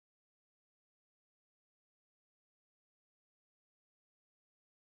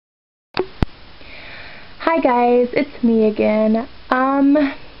Hi guys, it's me again.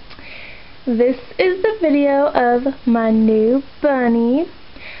 This is the video of my new bunny.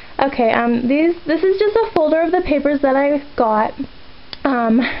 Okay, this is just a folder of the papers that I got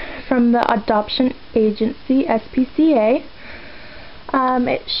from the adoption agency, SPCA.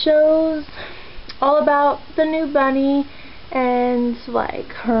 It shows all about the new bunny and like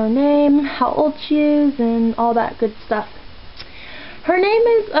her name, how old she is, and all that good stuff. Her name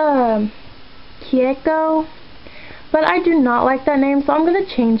is Kieko, but I do not like that name, so I'm going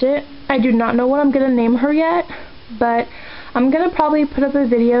to change it. I do not know what I'm going to name her yet, but I'm going to probably put up a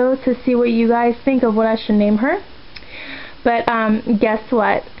video to see what you guys think of what I should name her. But guess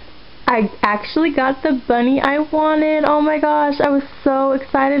what? I actually got the bunny I wanted. Oh my gosh, I was so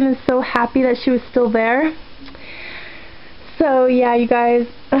excited and so happy that she was still there. So yeah, you guys,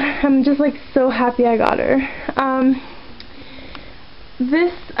 I'm just like so happy I got her.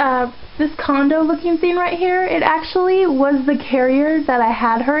 This condo looking thing right here, it actually was the carrier that I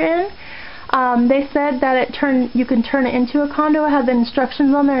had her in. They said that you can turn it into a condo. It had the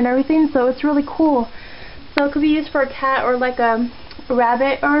instructions on there and everything, so it's really cool. So it could be used for a cat or like a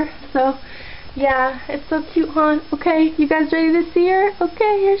rabbit or so. Yeah, it's so cute, huh? Okay, you guys ready to see her?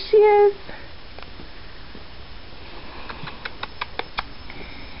 Okay, here she is.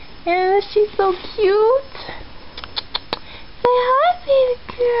 And she's so cute. Say hi, baby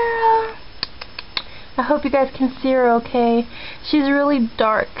girl. I hope you guys can see her okay. She's really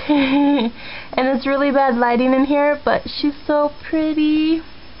dark. And it's really bad lighting in here, but she's so pretty.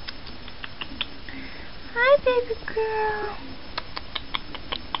 Hi, baby girl.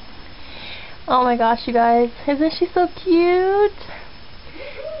 Oh my gosh, you guys. Isn't she so cute?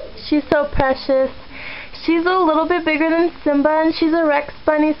 She's so precious. She's a little bit bigger than Simba, and she's a Rex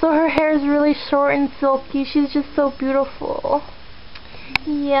bunny, so her hair is really short and silky. She's just so beautiful.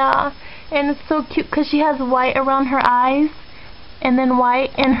 Yeah, and it's so cute because she has white around her eyes, and then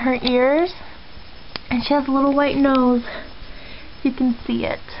white in her ears, and she has a little white nose. You can see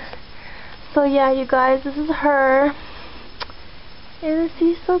it. So yeah, you guys, this is her. Isn't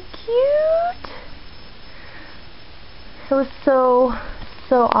she so cute? It was so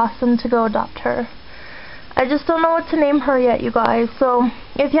awesome to go adopt her. I just don't know what to name her yet, you guys. So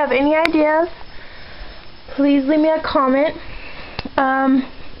if you have any ideas, please leave me a comment. I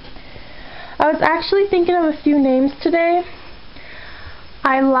was actually thinking of a few names today.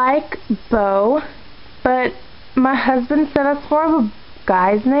 I like Bo, but my husband said that's more of a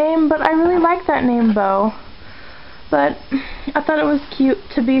guy's name, but I really like that name, Bo. But I thought it was cute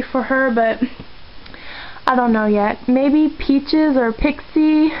to be for her, but I don't know yet. Maybe Peaches or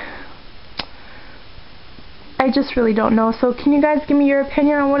Pixie. I just really don't know. So can you guys give me your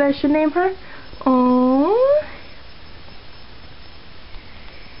opinion on what I should name her? Aww.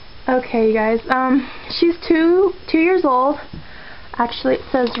 Okay, you guys. She's two years old. Actually, it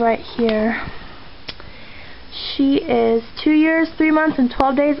says right here. She is 2 years, 3 months, and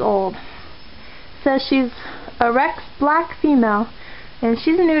 12 days old. It says she's a Rex black female, and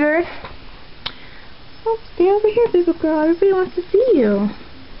she's neutered. Oh, stay over here, baby girl. Everybody wants to see you.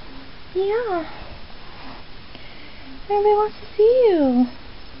 Yeah. Everybody wants to see you.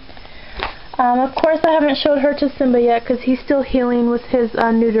 Of course, I haven't showed her to Simba yet because he's still healing with his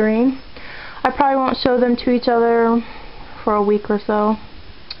neutering. I probably won't show them to each other for a week or so.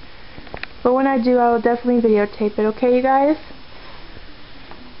 But when I do, I will definitely videotape it. Okay, you guys?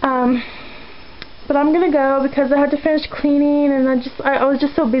 But I'm gonna go because I have to finish cleaning, and I was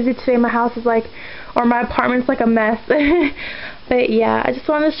just so busy today. My house is like, or my apartment's like a mess. But yeah, I just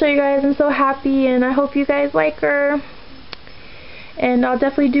wanted to show you guys I'm so happy, and I hope you guys like her. And I'll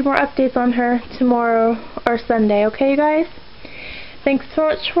definitely do more updates on her tomorrow or Sunday. Okay, you guys? Thanks so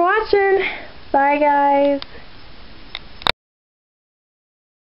much for watching. Bye, guys.